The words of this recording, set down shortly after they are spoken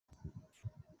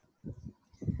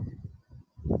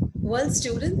Well,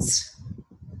 students,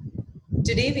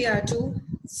 today we are to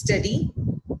study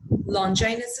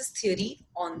Longinus' theory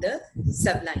on the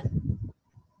sublime.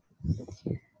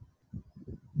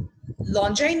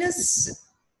 Longinus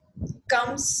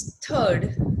comes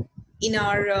third in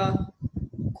our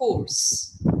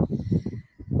course.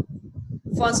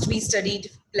 First we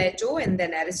studied Plato and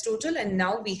then Aristotle, and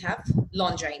now we have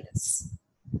Longinus.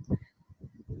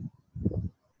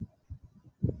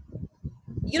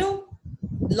 You know,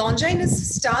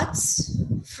 Longinus starts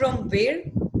from where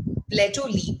Plato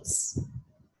leaves.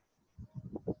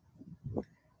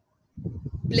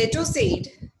 Plato said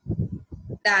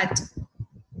that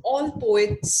all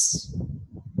poets,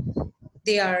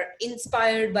 they are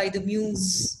inspired by the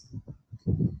muse,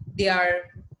 they are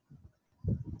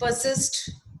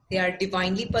possessed, they are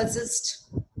divinely possessed,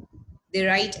 they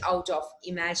write out of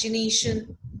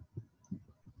imagination,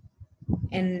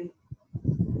 and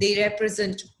they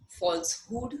represent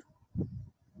falsehood,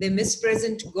 they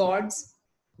mispresent gods.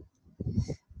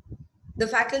 The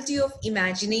faculty of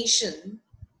imagination,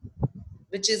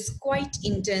 which is quite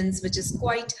intense, which is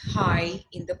quite high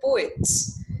in the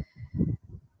poets,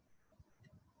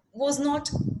 was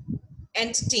not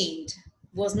entertained,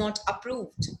 was not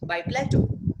approved by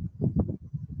Plato.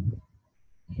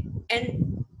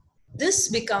 And this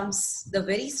becomes the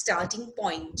very starting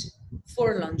point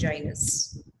for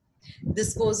Longinus.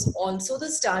 This was also the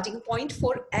starting point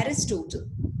for Aristotle,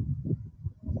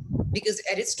 because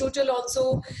Aristotle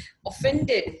also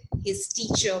offended his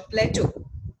teacher Plato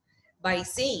by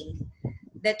saying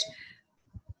that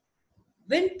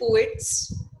when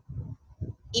poets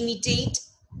imitate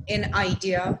an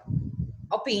idea,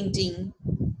 a painting,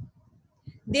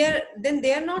 they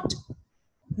are not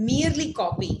merely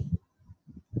copying.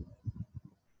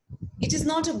 It is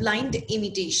not a blind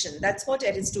imitation. That's what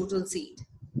Aristotle said.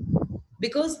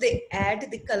 Because they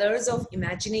add the colors of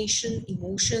imagination,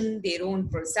 emotion, their own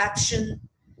perception,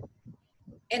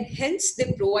 and hence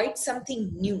they provide something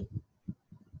new.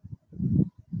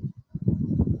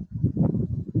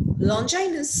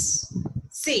 Longinus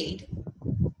said,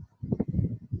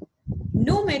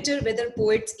 no matter whether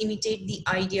poets imitate the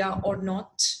idea or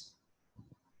not,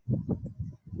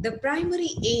 the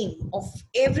primary aim of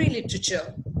every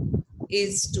literature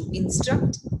is to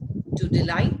instruct, to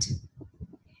delight,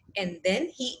 and then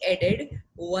he added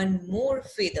one more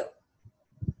feather.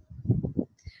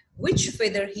 Which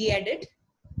feather he added,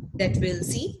 that we'll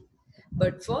see.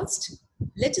 But first,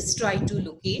 let us try to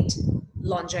locate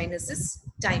Longinus'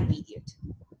 time period.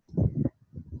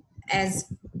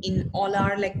 As in all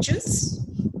our lectures,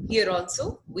 here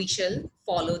also we shall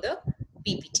follow the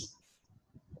PPT.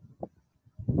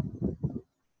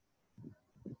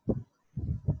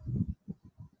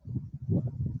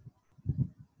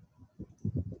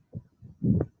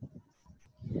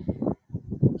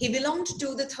 He belonged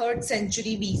to the 3rd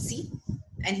century BC,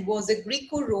 and he was a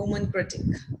Greco-Roman critic.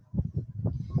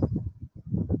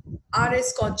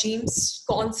 R.S. Scott James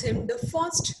calls him the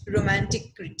first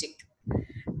romantic critic.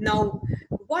 Now,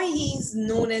 why he is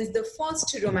known as the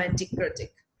first romantic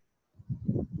critic?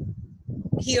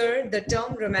 Here, the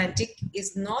term romantic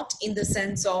is not in the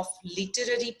sense of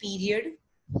literary period,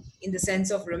 in the sense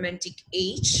of romantic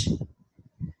age,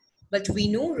 but we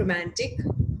know romantic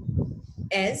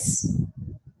as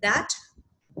that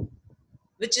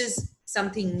which is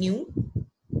something new.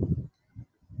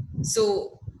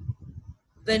 So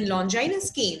when Longinus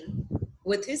came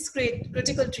with his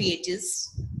critical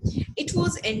treatise, it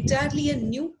was entirely a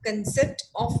new concept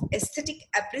of aesthetic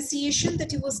appreciation that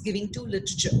he was giving to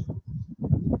literature.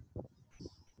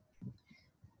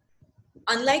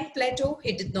 Unlike Plato,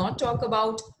 he did not talk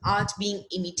about art being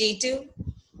imitative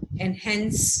and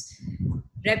hence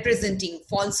representing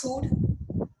falsehood.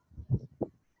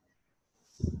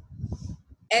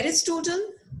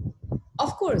 Aristotle,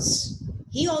 of course,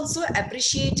 he also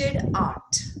appreciated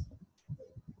art.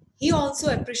 He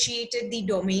also appreciated the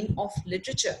domain of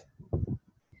literature.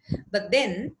 But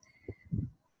then,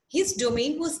 his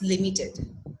domain was limited.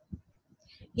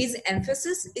 His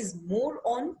emphasis is more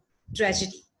on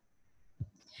tragedy.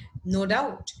 No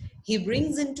doubt, he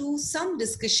brings into some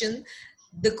discussion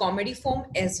the comedy form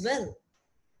as well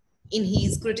in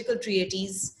his critical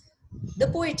treatise, The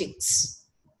Poetics.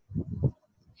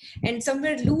 And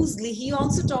somewhere loosely, he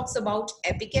also talks about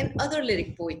epic and other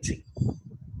lyric poetry.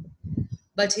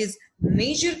 But his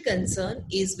major concern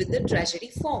is with the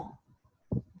tragedy form.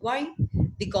 Why?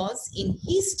 Because in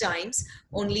his times,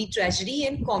 only tragedy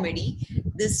and comedy,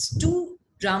 these two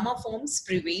drama forms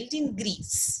prevailed in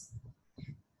Greece.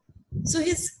 So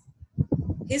his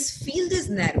field is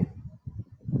narrow.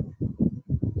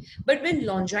 But when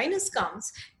Longinus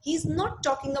comes, he's not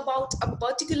talking about a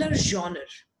particular genre.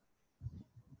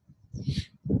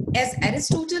 As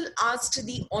Aristotle asked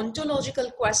the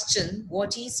ontological question,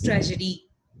 what is tragedy?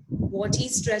 What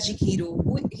is tragic hero?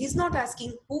 He's not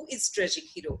asking who is tragic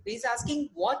hero. He's asking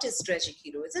what is tragic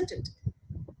hero, isn't it?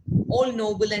 All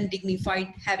noble and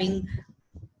dignified, having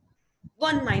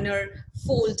one minor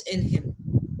fault in him.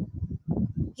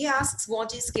 He asks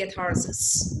what is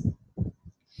catharsis.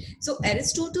 So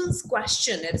Aristotle's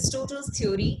question, Aristotle's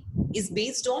theory is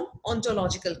based on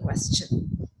ontological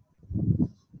question.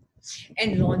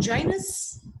 And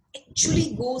Longinus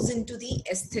actually goes into the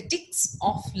aesthetics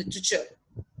of literature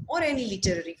or any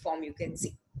literary form you can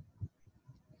see.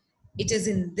 It is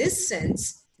in this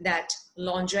sense that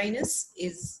Longinus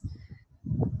is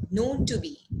known to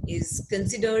be, is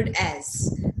considered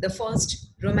as the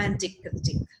first romantic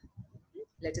critic.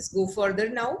 Let us go further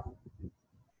now.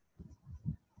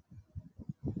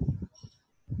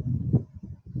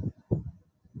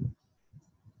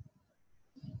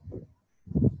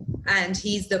 And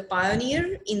he is the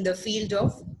pioneer in the field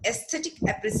of aesthetic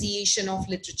appreciation of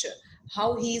literature.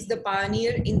 How he is the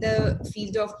pioneer in the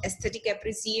field of aesthetic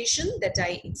appreciation that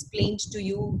I explained to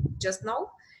you just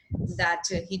now, that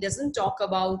he doesn't talk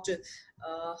about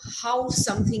how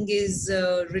something is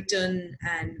written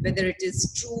and whether it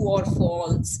is true or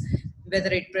false,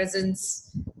 whether it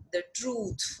presents the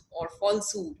truth or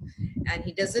falsehood, and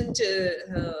he doesn't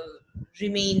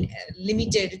remain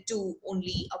limited to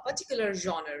only a particular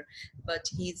genre, but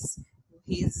his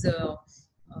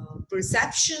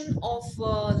perception of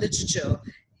literature,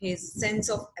 his sense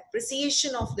of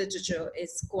appreciation of literature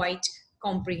is quite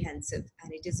comprehensive,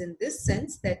 and it is in this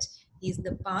sense that he is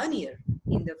the pioneer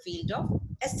in the field of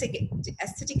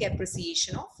aesthetic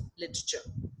appreciation of literature.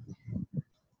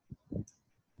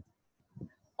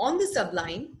 On the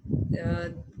Sublime,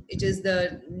 it is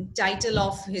the title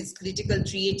of his critical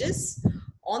treatise.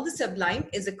 On the Sublime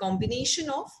is a combination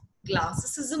of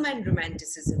classicism and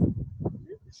romanticism.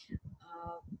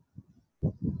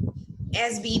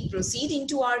 As we proceed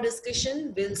into our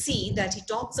discussion, we'll see that he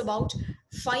talks about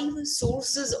 5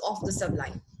 sources of the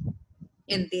Sublime,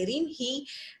 and therein he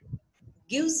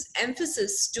gives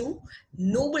emphasis to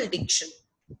noble diction.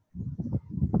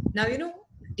 Now, you know,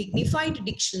 dignified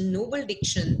diction, noble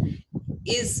diction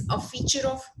is a feature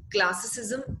of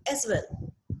classicism as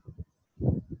well.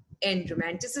 And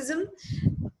romanticism,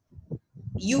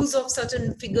 use of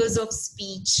certain figures of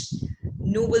speech,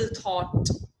 noble thought,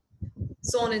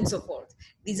 so on and so forth.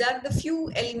 These are the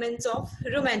few elements of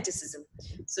romanticism.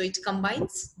 So it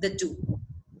combines the two.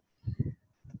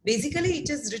 Basically, it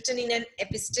is written in an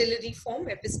epistolary form.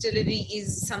 Epistolary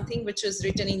is something which is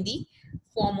written in the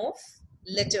form of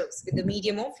letters, with the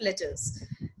medium of letters.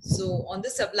 So on the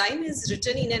Sublime is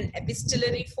written in an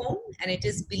epistolary form, and it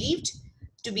is believed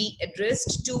to be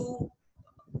addressed to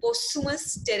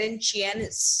Posthumus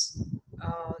Terentianus,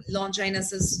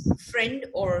 Longinus's friend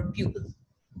or pupil.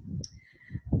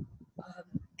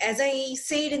 As I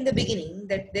said in the beginning,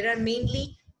 that there are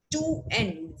mainly two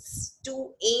ends,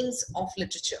 two aims of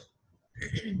literature.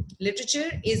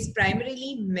 Literature is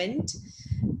primarily meant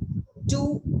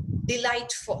to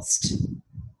delight first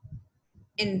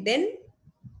and then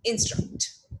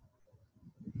instruct.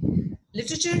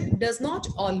 Literature does not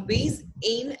always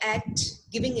aim at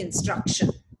giving instruction.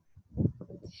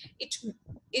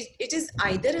 It is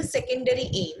either a secondary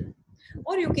aim,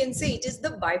 or you can say it is the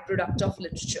byproduct of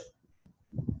literature.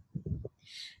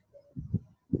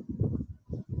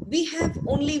 We have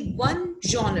only one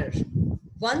genre,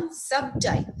 one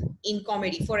subtype in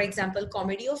comedy, for example,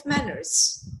 comedy of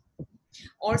manners,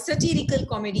 or satirical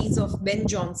comedies of Ben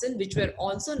Jonson, which were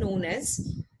also known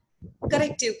as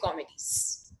corrective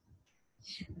comedies.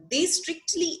 They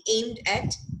strictly aimed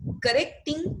at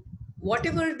correcting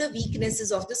whatever the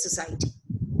weaknesses of the society.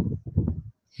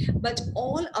 But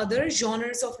all other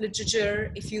genres of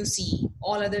literature, if you see,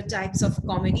 all other types of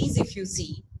comedies, if you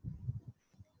see,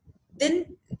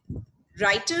 then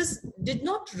writers did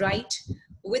not write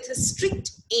with a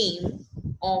strict aim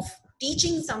of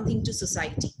teaching something to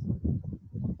society.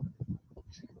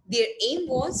 Their aim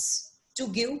was to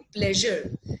give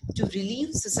pleasure, to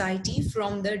relieve society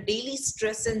from the daily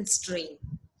stress and strain,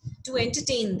 to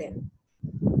entertain them.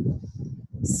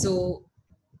 So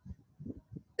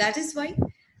that is why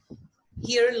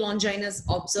here Longinus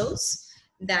observes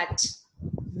that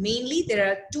mainly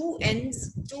there are two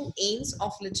aims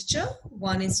of literature.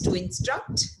 One is to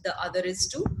instruct, the other is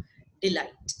to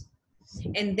delight.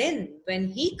 And then when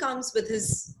he comes with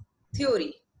his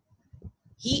theory,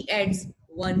 he adds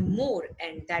one more,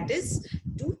 and that is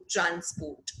to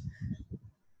transport.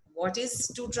 What is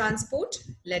to transport?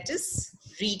 Let us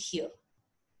read here.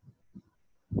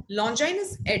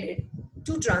 Longinus added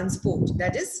to transport,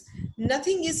 that is,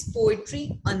 nothing is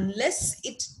poetry unless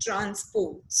it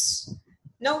transports.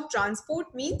 Now,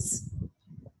 transport means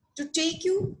to take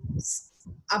you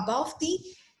above the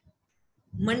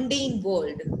mundane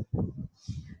world,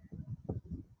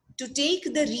 to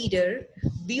take the reader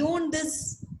beyond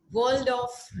this world of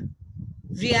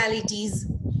realities,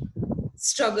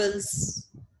 struggles,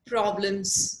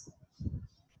 problems,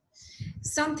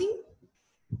 something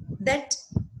that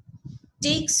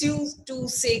takes you to,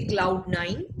 say, cloud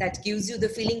nine, that gives you the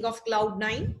feeling of cloud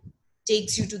nine,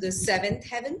 takes you to the seventh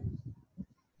heaven,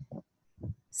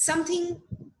 something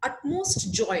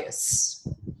utmost joyous.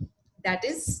 That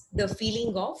is the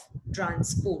feeling of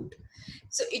transport.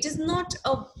 So it is not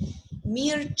a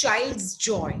mere child's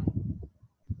joy.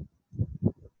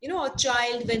 You know, a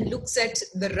child when looks at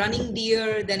the running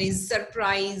deer, then is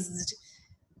surprised,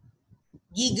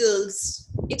 giggles.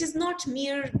 It is not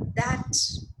mere that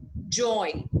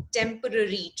joy,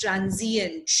 temporary,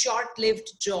 transient, short-lived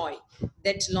joy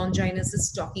that Longinus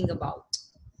is talking about.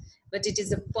 But it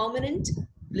is a permanent,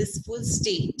 blissful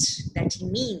state that he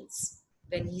means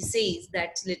when he says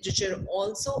that literature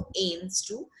also aims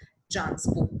to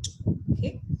transport.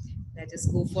 Okay, let us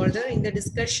go further in the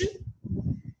discussion.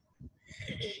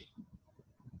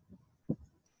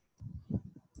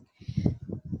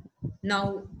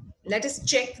 Now, let us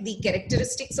check the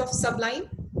characteristics of Sublime.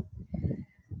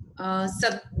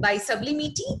 By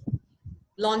sublimity,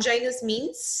 Longinus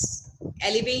means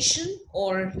elevation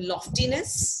or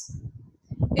loftiness.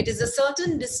 It is a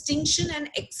certain distinction and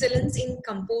excellence in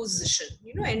composition.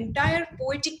 You know, entire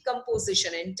poetic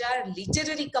composition, entire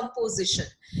literary composition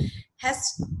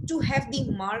has to have the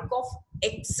mark of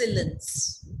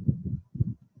excellence.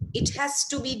 It has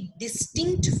to be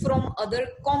distinct from other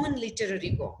common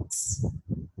literary works.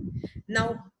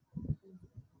 Now,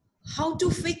 how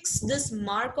to fix this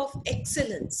mark of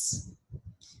excellence?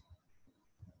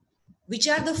 Which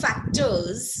are the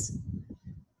factors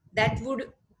that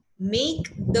would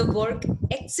make the work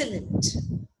excellent,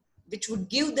 which would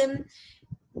give them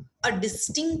a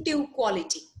distinctive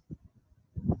quality?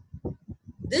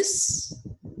 This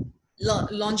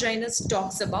Longinus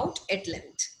talks about at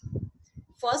length.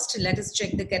 First, let us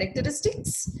check the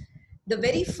characteristics. The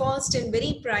very first and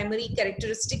very primary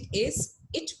characteristic is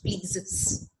it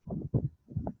pleases.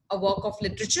 A work of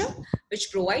literature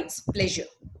which provides pleasure.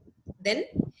 Then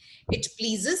it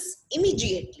pleases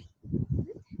immediately.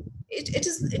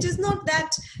 It is not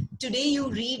that today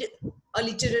you read a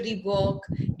literary work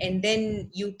and then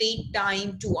you take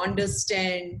time to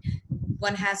understand.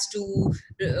 One has to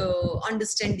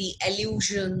understand the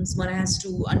allusions, one has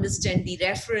to understand the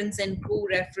reference and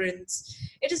co-reference.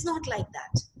 It is not like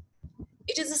that.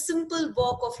 It is a simple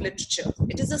work of literature.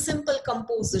 It is a simple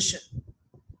composition.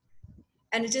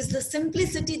 And it is the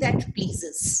simplicity that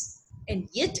pleases. And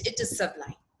yet it is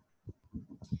sublime.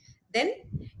 Then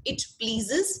it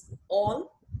pleases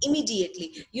all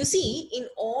immediately. You see, in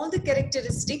all the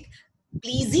characteristic,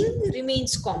 pleasing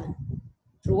remains common.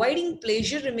 Providing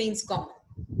pleasure remains common.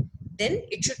 Then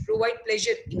it should provide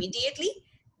pleasure immediately.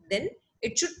 Then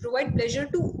it should provide pleasure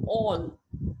to all,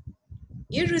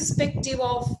 irrespective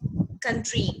of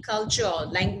country, culture,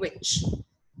 language,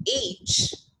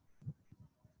 age.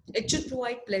 It should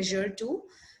provide pleasure to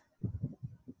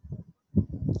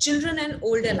children and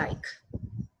old alike.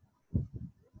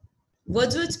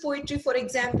 Wordsworth's poetry, for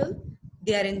example,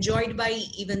 they are enjoyed by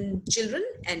even children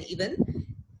and even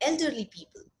elderly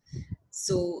people.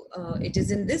 So it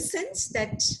is in this sense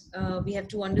that we have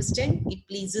to understand it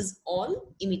pleases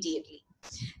all immediately.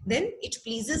 Then it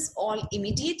pleases all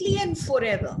immediately and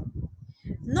forever.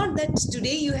 Not that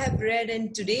today you have read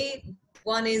and today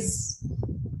one is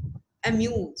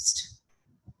amused,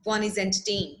 one is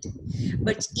entertained.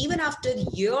 But even after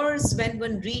years, when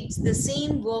one reads the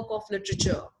same work of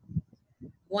literature,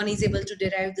 one is able to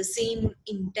derive the same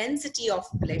intensity of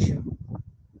pleasure.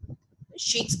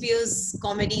 Shakespeare's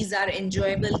comedies are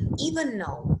enjoyable even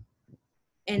now.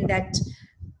 And that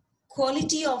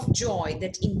quality of joy,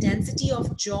 that intensity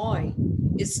of joy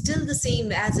is still the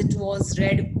same as it was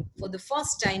read for the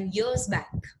first time years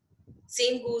back.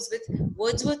 Same goes with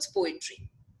Wordsworth's poetry.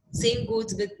 Same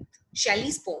goes with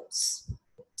Shelley's poems,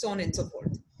 so on and so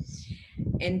forth.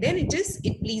 And then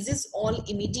it pleases all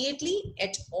immediately,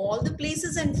 at all the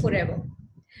places and forever.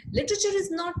 Literature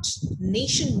is not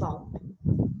nation bound,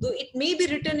 though it may be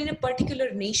written in a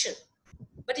particular nation,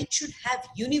 but it should have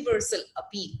universal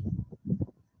appeal.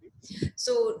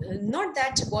 So not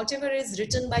that whatever is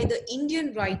written by the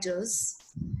Indian writers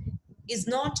is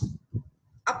not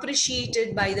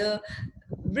appreciated by the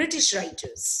British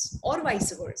writers or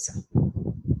vice versa.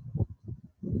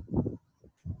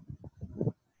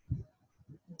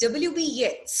 W.B.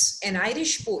 Yeats, an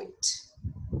Irish poet,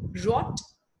 wrote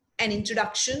an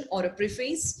introduction or a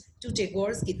preface to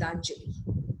Tagore's Gitanjali.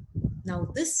 Now,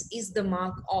 this is the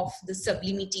mark of the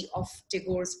sublimity of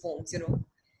Tagore's poems, you know.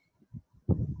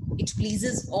 It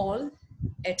pleases all,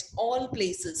 at all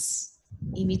places,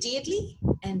 immediately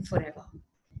and forever.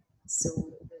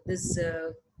 So, this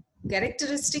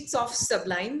characteristics of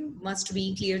Sublime must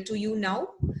be clear to you now.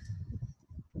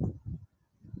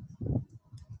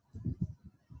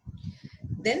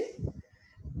 Then,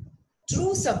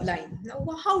 true Sublime. Now,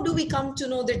 how do we come to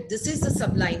know that this is a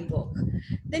Sublime work?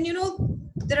 Then, you know,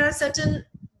 there are certain,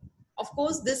 of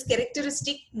course, this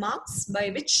characteristic marks by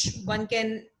which one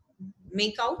can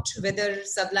make out whether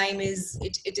Sublime is,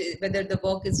 whether the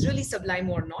work is really sublime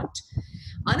or not.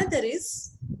 Another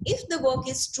is, if the work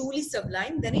is truly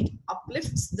sublime, then it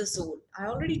uplifts the soul. I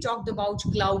already talked about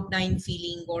cloud nine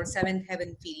feeling or seventh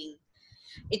heaven feeling.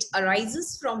 It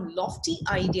arises from lofty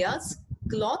ideas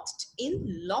clothed in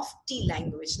lofty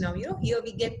language. Now, you know, here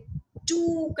we get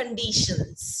two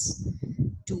conditions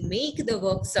to make the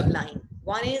work sublime.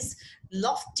 One is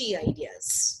lofty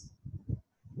ideas.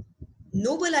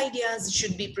 Noble ideas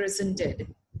should be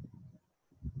presented.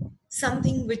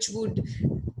 Something which would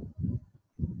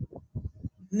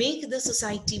make the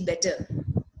society better,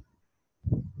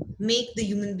 make the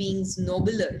human beings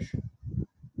nobler.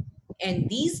 And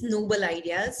these noble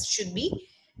ideas should be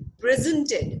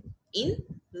presented in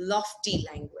lofty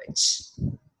language,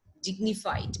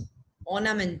 dignified,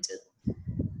 ornamental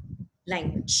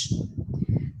language.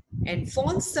 And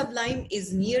false sublime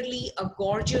is merely a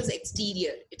gorgeous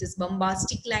exterior. It is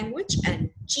bombastic language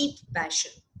and cheap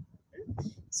passion.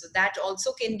 So that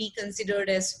also can be considered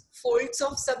as faults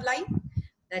of sublime,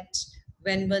 that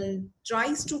when one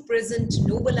tries to present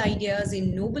noble ideas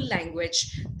in noble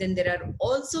language, then there are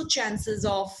also chances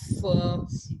of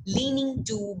leaning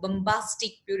to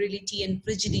bombastic puerility and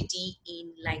frigidity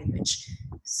in language.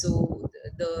 So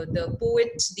the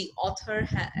poet, the author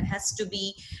has to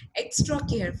be extra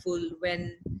careful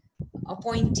when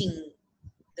appointing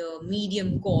the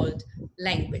medium called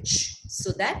language,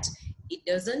 so that it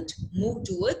doesn't move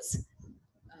towards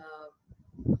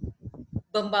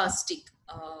bombastic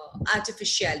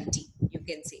artificiality, you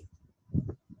can say.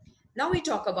 Now we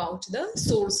talk about the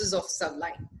sources of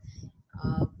sublime.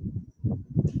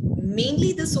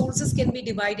 Mainly the sources can be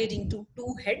divided into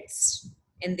two heads,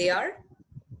 and they are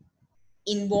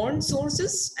inborn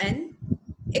sources and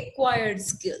acquired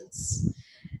skills.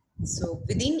 So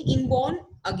within inborn,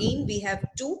 again, we have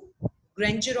two: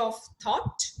 grandeur of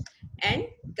thought and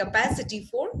capacity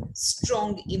for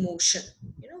strong emotion.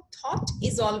 You know, thought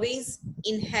is always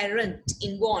inherent,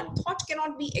 inborn. Thought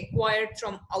cannot be acquired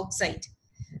from outside.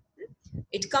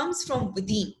 It comes from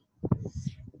within.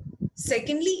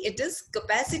 Secondly, it is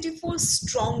capacity for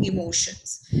strong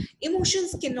emotions.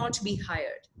 Emotions cannot be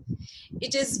hired.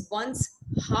 It is one's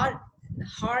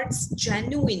heart's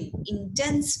genuine,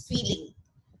 intense feeling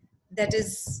that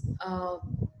is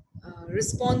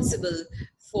responsible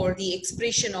for the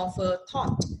expression of a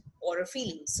thought or a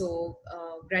feeling. So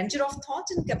grandeur of thought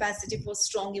and capacity for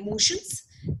strong emotions,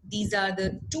 these are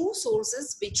the two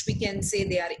sources which we can say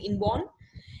they are inborn.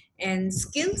 And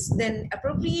skills, then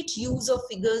appropriate use of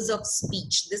figures of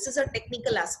speech. This is a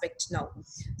technical aspect now.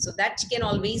 So that can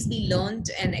always be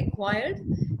learned and acquired.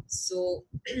 So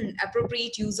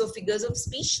appropriate use of figures of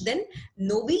speech. Then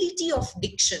nobility of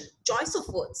diction, choice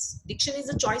of words. Diction is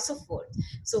a choice of words.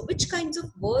 So which kinds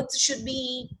of words should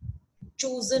be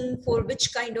chosen for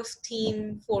which kind of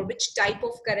theme, for which type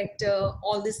of character,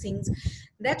 all these things,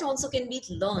 that also can be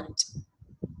learned.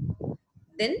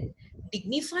 Then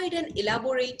dignified and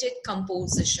elaborated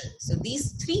composition. So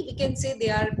these three, we can say they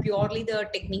are purely the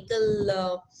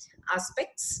technical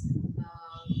aspects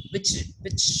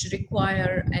which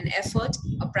require an effort,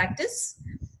 a practice.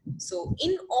 So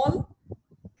in all,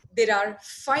 there are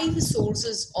 5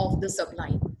 sources of the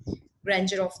sublime: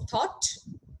 grandeur of thought,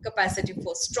 capacity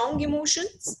for strong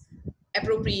emotions,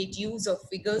 appropriate use of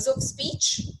figures of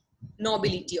speech,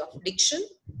 nobility of diction,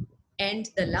 and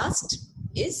the last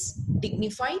is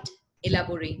dignified,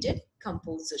 elaborated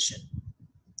composition.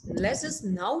 Let us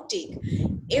now take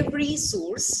every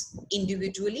source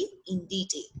individually in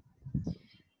detail.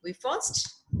 We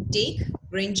first take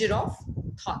grandeur of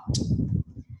thought.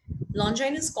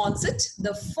 Longinus calls it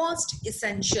the first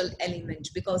essential element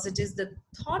because it is the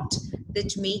thought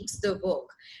that makes the work.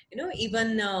 You know,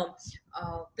 even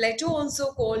Plato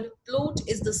also called plot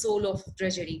is the soul of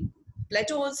tragedy.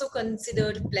 Plato also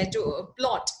considered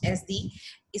plot as the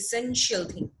essential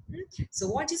thing. So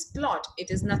what is plot?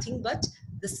 It is nothing but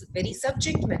this very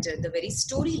subject matter, the very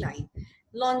storyline.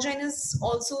 Longinus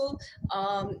also,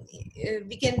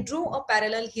 we can draw a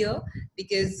parallel here,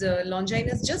 because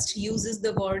Longinus just uses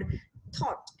the word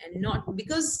thought, and not,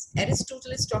 because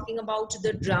Aristotle is talking about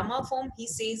the drama form, he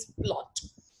says plot,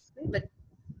 but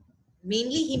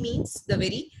mainly he means the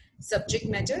very subject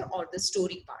matter or the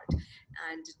story part.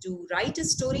 And to write a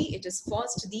story, it is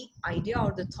first the idea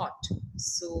or the thought.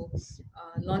 So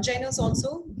Longinus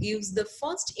also gives the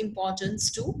first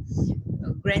importance to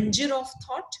grandeur of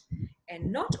thought,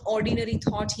 and not ordinary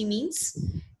thought. He means,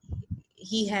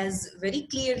 he has very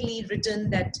clearly written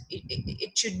that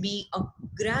it should be a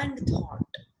grand thought.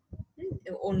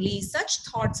 Only such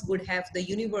thoughts would have the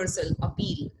universal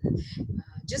appeal.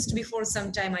 Just before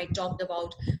some time, I talked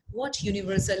about what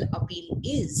universal appeal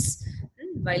is,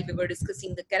 while we were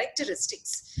discussing the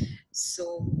characteristics.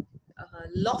 So,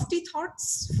 lofty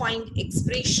thoughts find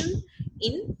expression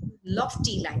in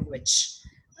lofty language.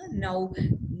 Now,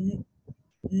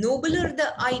 nobler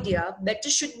the idea, better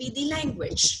should be the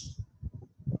language.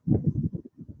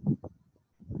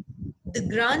 The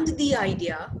grand the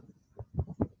idea,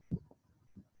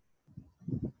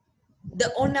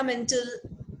 the ornamental,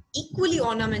 equally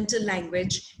ornamental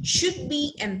language should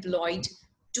be employed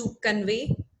to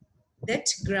convey that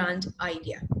grand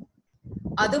idea.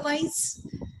 Otherwise,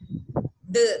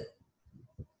 the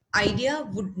idea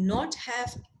would not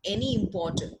have any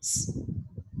importance.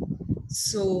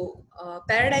 So,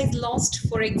 Paradise Lost,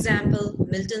 for example,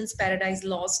 Milton's Paradise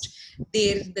Lost,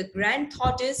 there the grand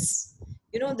thought is,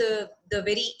 the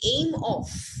very aim of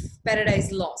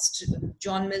Paradise Lost.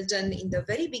 John Milton, in the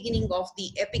very beginning of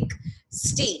the epic,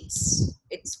 states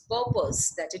its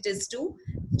purpose, that it is to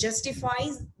justify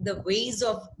the ways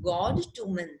of God to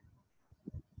men.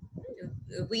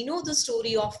 We know the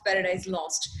story of Paradise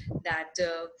Lost, that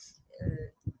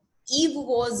Eve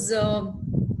was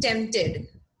tempted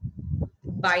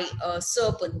by a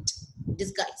serpent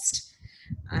disguised,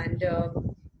 and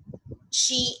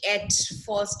she ate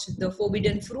first the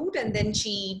forbidden fruit, and then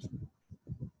she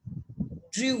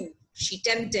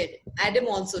tempted Adam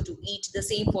also to eat the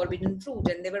same forbidden fruit,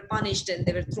 and they were punished and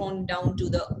they were thrown down to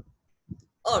the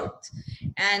earth.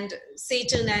 And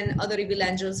Satan and other evil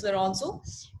angels were also,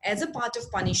 as a part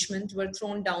of punishment, were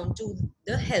thrown down to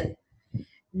the hell.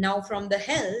 Now from the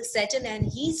hell, Satan and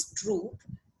his troop,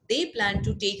 they plan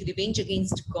to take revenge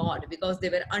against God, because they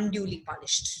were unduly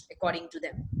punished according to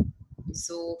them.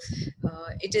 So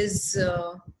it is,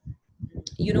 the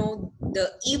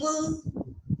evil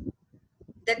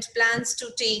that plans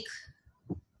to take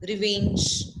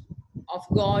revenge of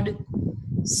God.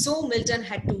 So Milton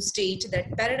had to state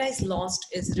that Paradise Lost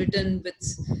is written with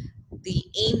the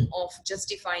aim of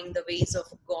justifying the ways of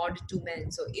God to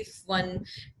men. So if one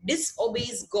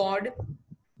disobeys God,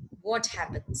 what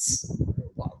happens?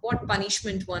 What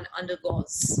punishment one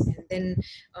undergoes? And then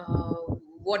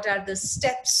what are the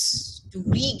steps to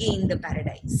regain the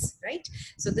paradise, right?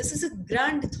 So this is a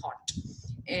grand thought.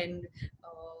 And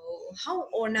how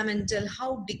ornamental,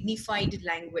 how dignified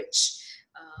language,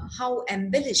 how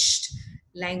embellished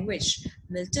language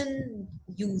Milton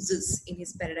uses in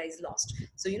his Paradise Lost.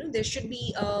 So, there should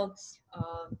be a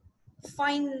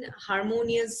fine,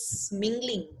 harmonious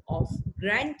mingling of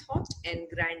grand thought and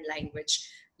grand language.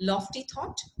 Lofty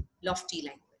thought, lofty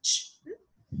language.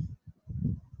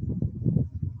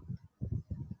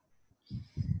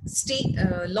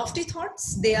 Lofty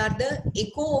thoughts, they are the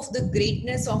echo of the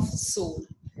greatness of soul.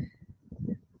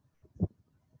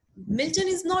 Milton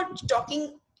is not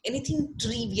talking anything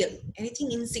trivial,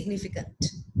 anything insignificant.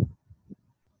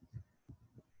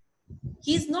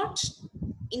 He is not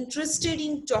interested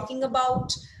in talking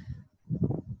about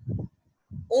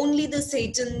only the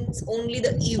Satans, only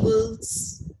the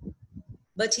evils,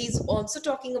 but he's also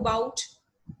talking about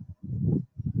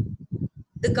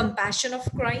the compassion of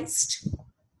Christ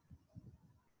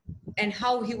and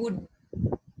how he would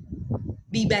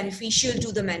be beneficial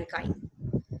to the mankind,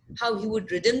 how he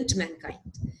would redeem mankind,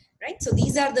 right? So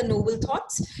these are the noble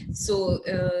thoughts. So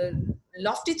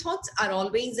lofty thoughts are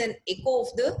always an echo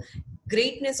of the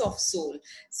greatness of soul.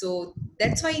 So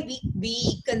that's why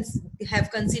we have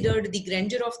considered the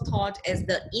grandeur of thought as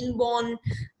the inborn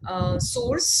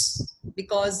source,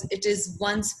 because it is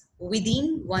one's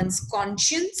within, one's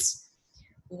conscience,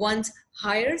 one's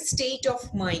higher state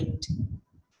of mind.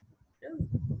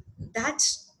 That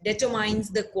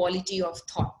determines the quality of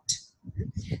thought.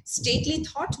 Stately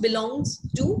thought belongs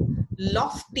to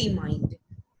lofty mind,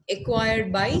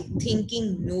 acquired by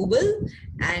thinking noble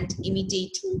and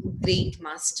imitating great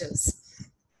masters.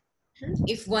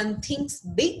 If one thinks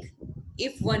big,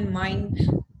 if one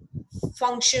mind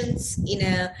functions in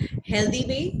a healthy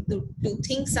way, to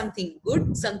think something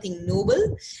good, something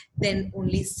noble, then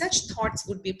only such thoughts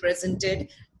would be presented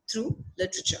through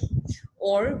literature.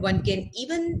 Or one can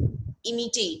even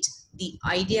imitate the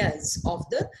ideas of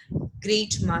the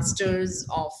great masters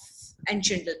of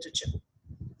ancient literature.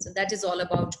 So that is all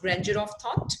about grandeur of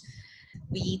thought.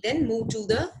 We then move to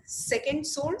the second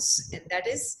source, and that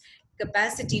is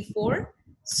capacity for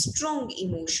strong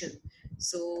emotion.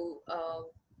 So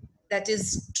that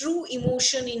is true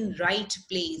emotion in right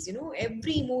place. You know,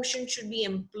 every emotion should be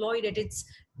employed at its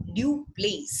due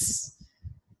place.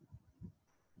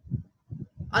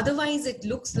 Otherwise, it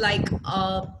looks like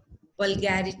a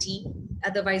vulgarity.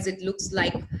 Otherwise, it looks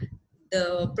like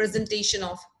the presentation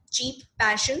of cheap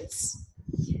passions.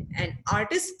 An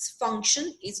artist's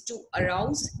function is to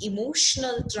arouse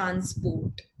emotional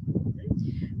transport.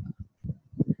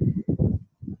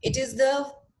 It is the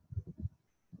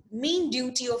main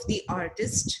duty of the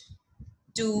artist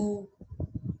to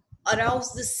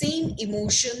arouse the same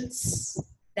emotions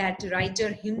that writer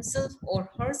himself or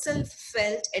herself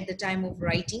felt at the time of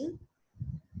writing,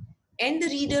 and the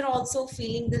reader also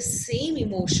feeling the same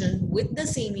emotion with the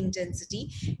same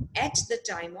intensity at the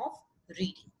time of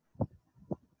reading.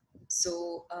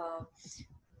 So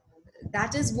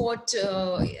that is what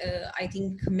I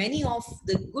think many of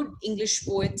the good English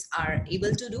poets are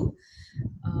able to do.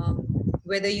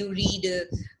 Whether you read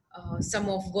some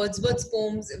of Wordsworth's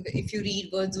poems, if you read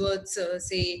Wordsworth's,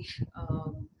 say,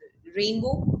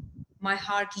 Rainbow, my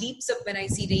heart leaps up when I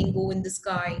see rainbow in the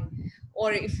sky.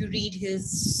 Or if you read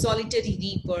his Solitary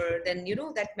Reaper, then you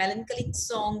know that melancholic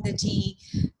song that he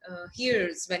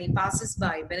hears when he passes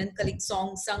by, melancholic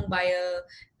song sung by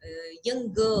a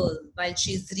young girl while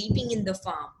she's reaping in the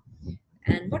farm.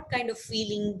 And what kind of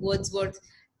feeling Wordsworth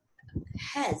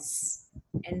has,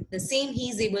 and the same he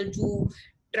is able to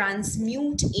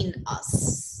transmute in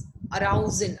us,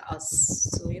 arouse in us.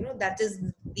 So you know that is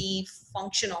the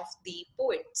function of the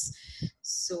poets.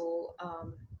 So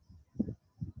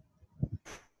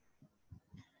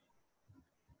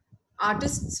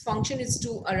artist's function is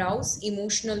to arouse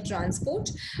emotional transport.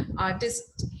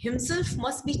 Artist himself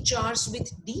must be charged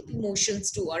with deep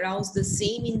emotions to arouse the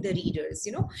same in the readers.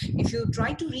 You know, if you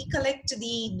try to recollect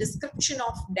the description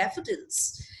of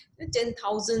daffodils,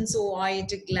 10,000 so I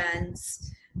at a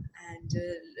glance, and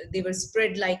they were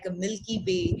spread like a Milky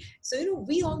Way. So, you know,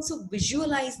 we also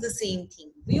visualize the same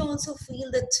thing. We also feel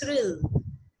the thrill.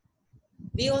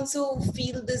 We also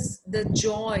feel the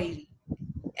joy,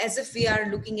 as if we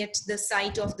are looking at the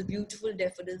sight of the beautiful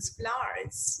daffodils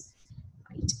flowers,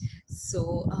 right?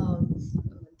 So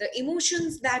the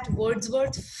emotions that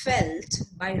Wordsworth felt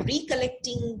by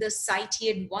recollecting the site he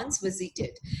had once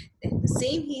visited, then the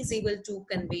same he is able to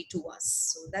convey to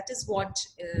us. So that is what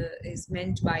is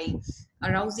meant by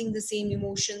arousing the same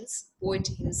emotions. Poet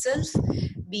himself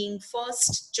being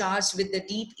first charged with the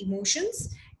deep emotions,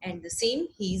 and the same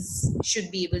he should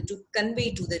be able to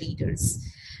convey to the readers.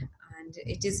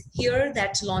 It is here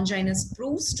that Longinus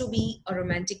proves to be a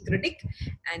romantic critic,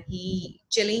 and he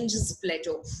challenges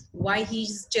Plato. Why he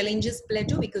challenges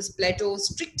Plato? Because Plato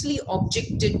strictly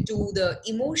objected to the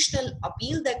emotional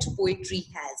appeal that poetry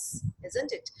has,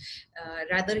 isn't it?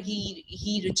 Rather,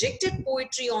 he rejected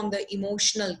poetry on the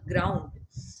emotional ground.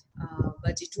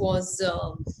 But it was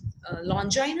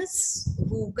Longinus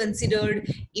who considered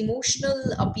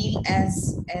emotional appeal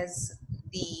as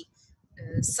the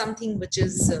something which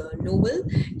is noble.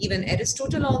 Even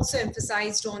Aristotle also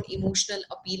emphasized on emotional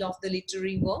appeal of the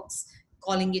literary works,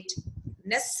 calling it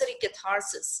necessary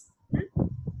catharsis,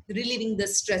 relieving the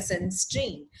stress and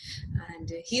strain. And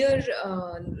here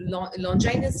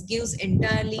Longinus gives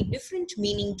entirely different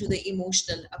meaning to the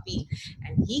emotional appeal,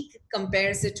 and he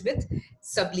compares it with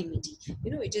sublimity.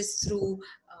 You know, it is through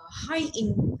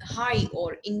high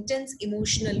or intense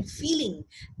emotional feeling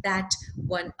that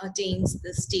one attains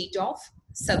the state of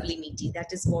sublimity.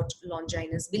 That is what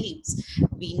Longinus believes.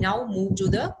 We now move to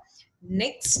the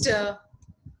next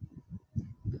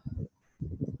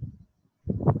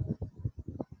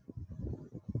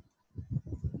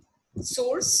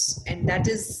source, and that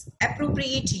is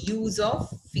appropriate use of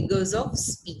figures of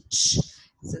speech.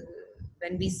 So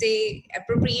when we say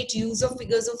appropriate use of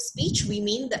figures of speech, we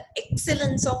mean the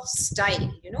excellence of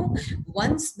style. You know,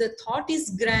 once the thought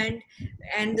is grand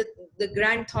and the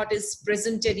grand thought is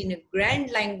presented in a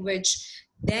grand language,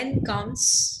 then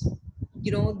comes,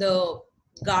 you know, the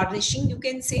garnishing, you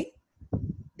can say,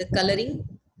 the coloring,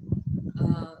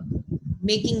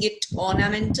 making it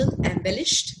ornamental,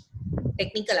 embellished,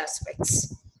 technical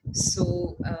aspects.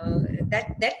 So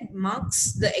that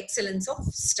marks the excellence of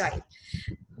style.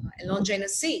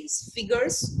 Longinus says,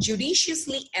 figures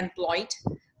judiciously employed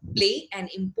play an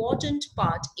important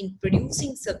part in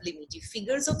producing sublimity.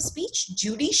 Figures of speech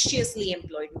judiciously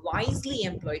employed, wisely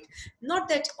employed. Not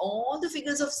that all the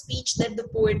figures of speech that the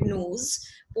poet knows,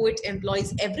 poet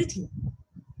employs everything.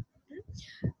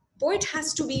 Poet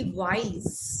has to be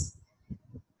wise.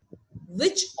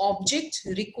 Which object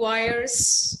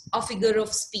requires a figure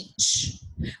of speech,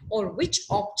 or which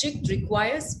object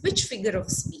requires which figure of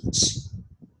speech.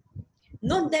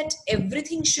 Not that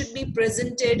everything should be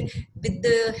presented with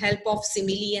the help of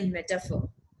simile and metaphor.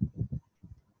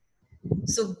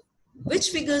 So which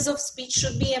figures of speech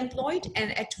should be employed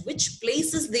and at which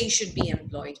places they should be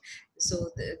employed.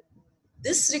 So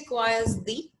this requires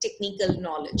the technical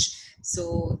knowledge.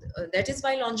 So that is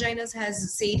why Longinus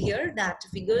has said here that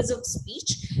figures of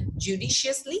speech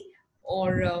judiciously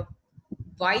or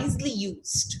wisely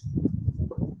used,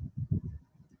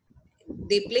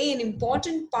 they play an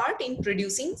important part in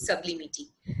producing sublimity.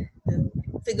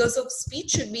 Figures of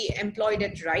speech should be employed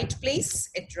at right place,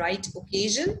 at right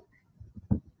occasion,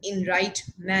 in right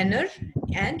manner,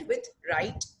 and with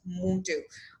right motive.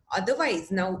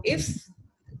 Otherwise, now if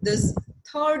this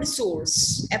third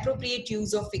source, appropriate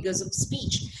use of figures of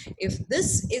speech, if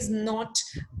this is not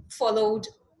followed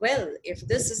well, if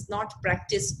this is not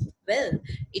practiced well,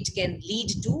 it can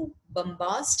lead to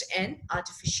bombast and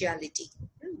artificiality,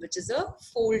 which is a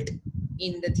fault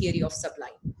in the theory of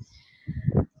sublime.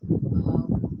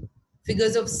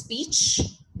 Figures of speech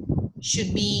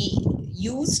should be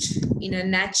used in a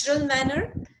natural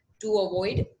manner to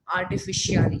avoid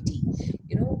artificiality.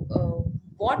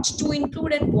 What to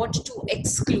include and what to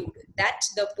exclude, that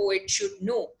the poet should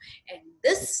know. And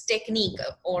this technique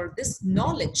or this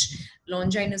knowledge,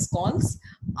 Longinus calls,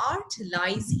 art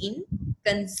lies in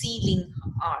concealing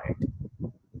art.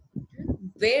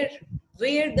 Where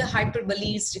the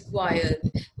hyperbole is required,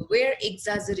 where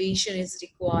exaggeration is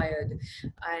required,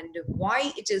 and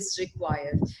why it is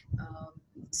required.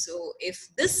 So if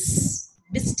this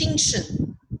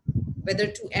distinction, whether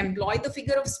to employ the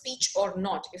figure of speech or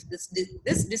not, if this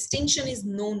distinction is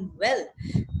known well,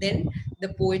 then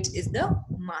the poet is the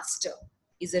master,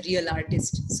 is a real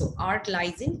artist. So art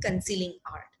lies in concealing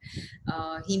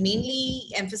art. He mainly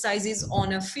emphasizes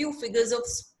on a few figures of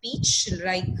speech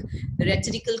like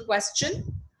rhetorical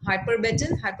question,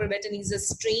 hyperbaton. Hyperbaton is a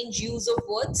strange use of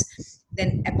words.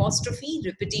 Then apostrophe,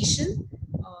 repetition,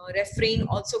 refrain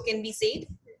also can be said,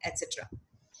 etc.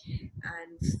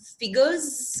 And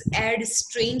figures add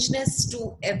strangeness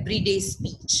to everyday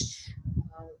speech.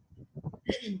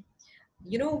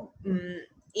 In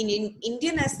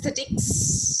Indian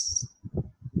aesthetics,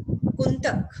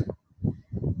 Kuntak,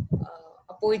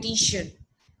 a poetician,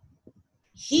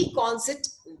 he calls it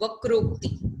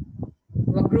Vakrokti.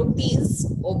 Vakrokti is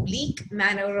oblique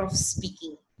manner of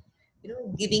speaking,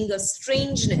 giving a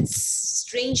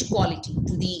strange quality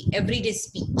to the everyday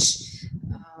speech.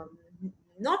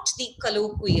 Not the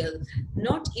colloquial,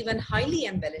 not even highly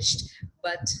embellished,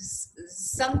 but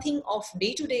something of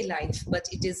day-to-day life, but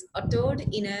it is uttered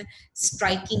in a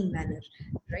striking manner,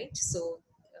 right? So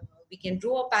we can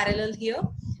draw a parallel here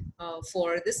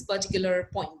for this particular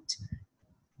point.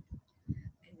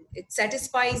 It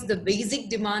satisfies the basic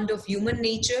demand of human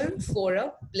nature for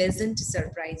a pleasant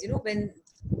surprise. When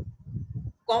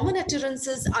common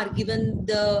utterances are given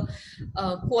the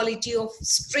quality of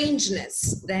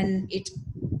strangeness, then it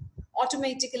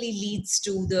automatically leads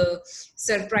to the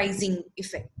surprising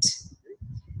effect.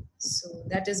 So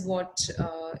that is what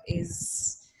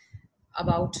is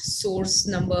about source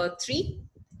number 3.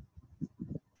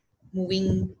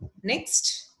 Moving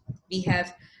next, we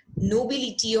have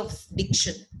nobility of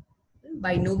diction.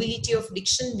 By nobility of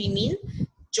diction, we mean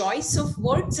choice of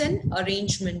words and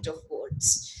arrangement of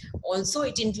words. Also,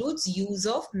 it includes use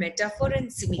of metaphor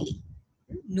and simile.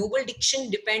 Noble diction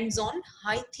depends on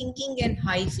high thinking and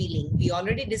high feeling. We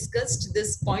already discussed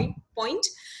this point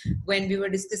when we were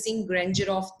discussing grandeur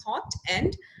of thought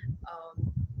and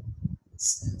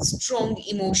strong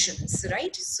emotions,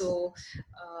 right? So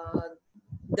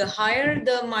the higher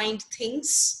the mind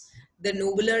thinks, the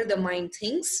nobler the mind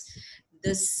thinks,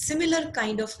 the similar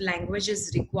kind of language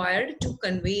is required to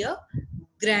convey a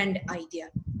grand idea.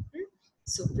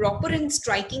 So proper and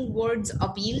striking words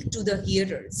appeal to the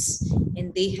hearers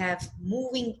and they have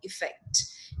moving effect.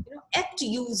 Apt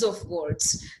use of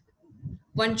words.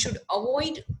 One should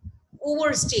avoid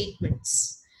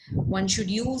overstatements. One should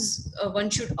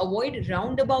avoid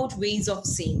roundabout ways of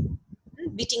saying.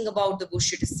 Beating about the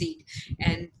bush, it is said.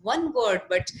 And one word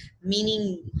but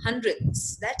meaning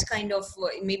hundreds. That kind of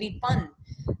maybe pun,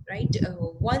 right?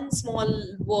 One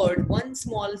small word, one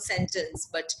small sentence,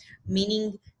 but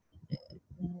meaning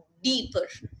deeper.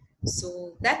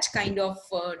 So that kind of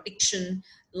diction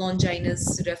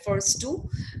Longinus refers to.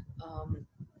 Um,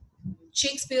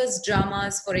 Shakespeare's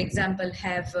dramas, for example,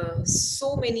 have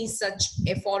so many such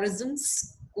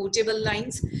aphorisms, quotable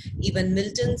lines. Even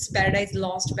Milton's Paradise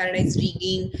Lost, Paradise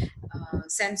Regained,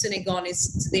 Samson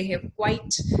Agonists, they have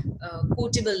quite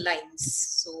quotable lines.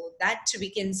 So that we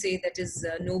can say that is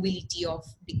nobility of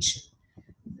diction.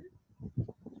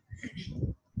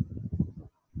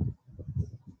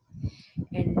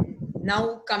 And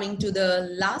now coming to the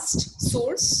last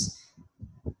source,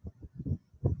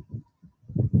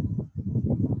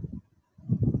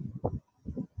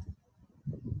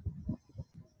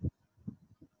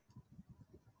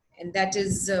 and that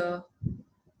is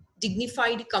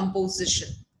dignified composition.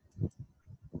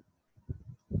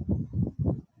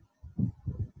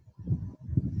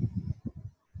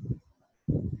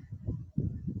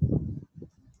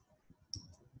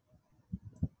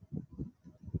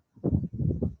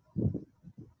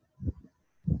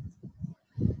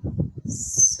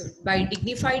 So by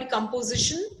dignified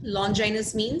composition,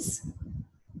 Longinus means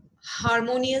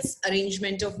harmonious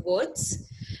arrangement of words,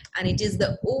 and it is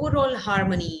the overall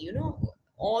harmony,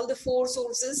 all the four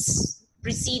sources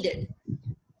preceded: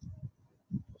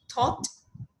 thought,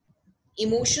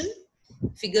 emotion,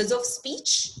 figures of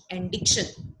speech, and diction,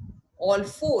 all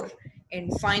four,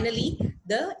 and finally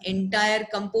the entire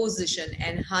composition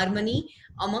and harmony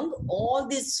among all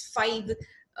these five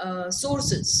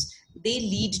sources, they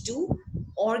lead to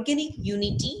organic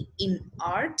unity in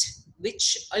art,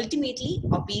 which ultimately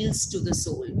appeals to the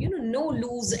soul. No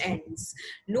loose ends,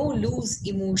 no loose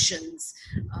emotions,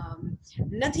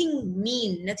 nothing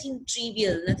mean, nothing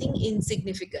trivial, nothing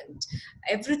insignificant,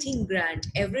 everything grand,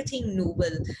 everything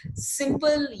noble,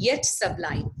 simple yet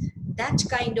sublime. That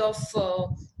kind of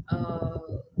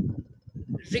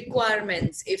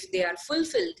requirements, if they are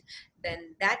fulfilled,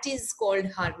 then that is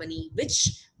called harmony,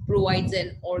 which provides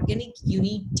an organic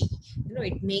unity.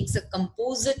 It makes a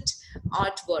composite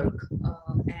artwork,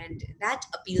 and that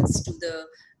appeals to the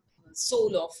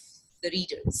soul of the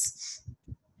readers.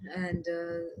 And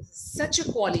such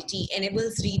a quality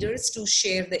enables readers to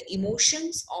share the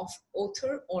emotions of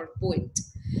author or poet.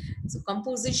 So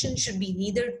composition should be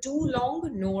neither too long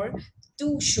nor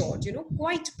too short,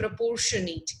 quite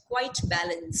proportionate, quite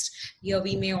balanced. Here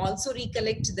we may also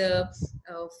recollect the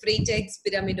Freytag's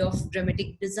pyramid of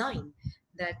dramatic design,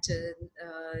 that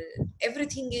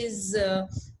everything is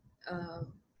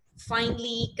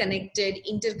finely connected,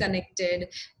 interconnected,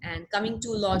 and coming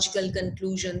to logical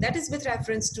conclusion. That is with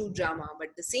reference to drama, but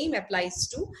the same applies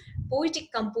to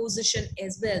poetic composition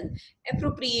as well.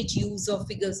 Appropriate use of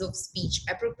figures of speech,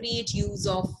 appropriate use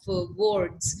of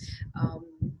words,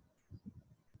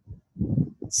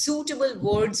 suitable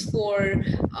words for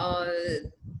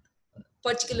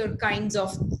particular kinds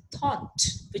of thought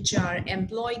which are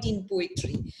employed in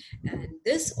poetry, and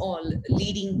this all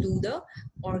leading to the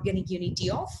organic unity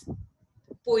of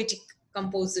poetic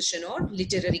composition or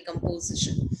literary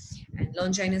composition. And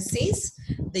Longinus says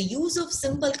the use of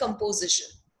simple composition,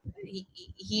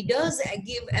 he does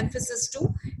give emphasis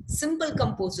to simple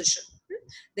composition.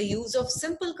 The use of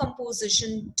simple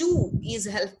composition too is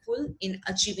helpful in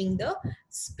achieving the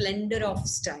splendor of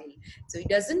style. So he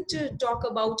doesn't talk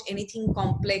about anything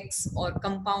complex or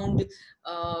compound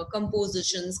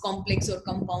compositions, complex or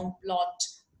compound plot,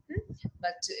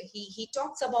 but he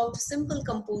talks about simple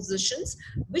compositions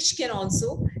which can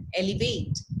also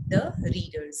elevate the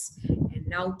readers. And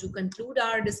now to conclude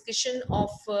our discussion of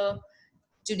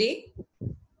today,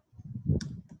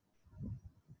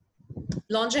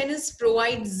 Longinus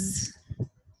provides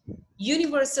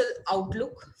universal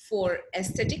outlook for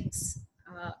aesthetics.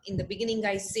 In the beginning,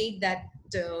 I said that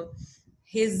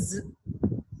his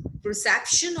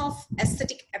perception of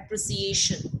aesthetic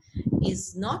appreciation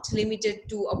is not limited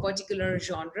to a particular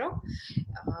genre.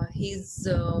 His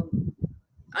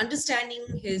understanding,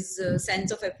 his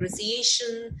sense of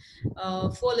appreciation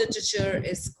for literature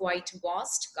is quite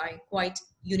vast, quite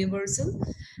universal.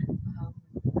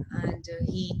 And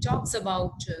he talks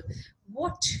about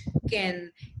what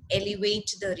can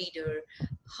elevate the reader,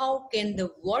 how can the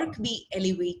work be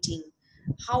elevating,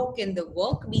 how can the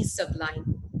work be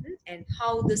sublime, and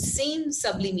how the same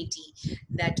sublimity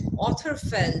that author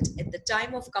felt at the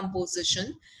time of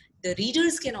composition, the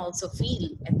readers can also feel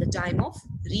at the time of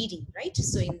reading, right?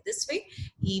 So in this way,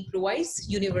 he provides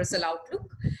universal outlook.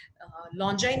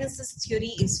 Longinus's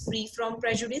theory is free from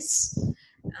prejudice.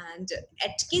 And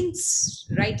Atkins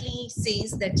rightly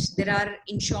says that there are,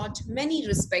 in short, many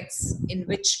respects in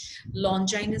which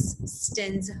Longinus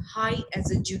stands high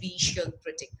as a judicial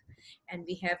critic. And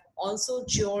we have also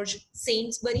George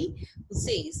Saintsbury, who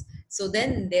says So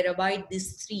then there abide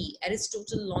these three,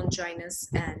 Aristotle, Longinus,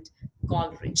 and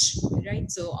Coleridge, right?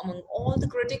 So among all the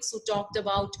critics who talked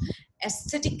about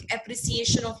aesthetic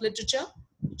appreciation of literature,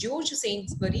 George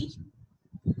Sainsbury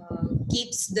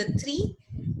keeps the three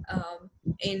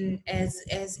in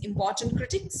as important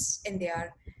critics, and they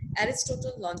are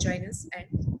Aristotle, Longinus, and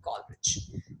Coleridge.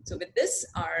 So with this,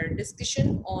 our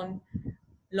discussion on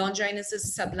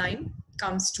Longinus's Sublime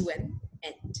comes to an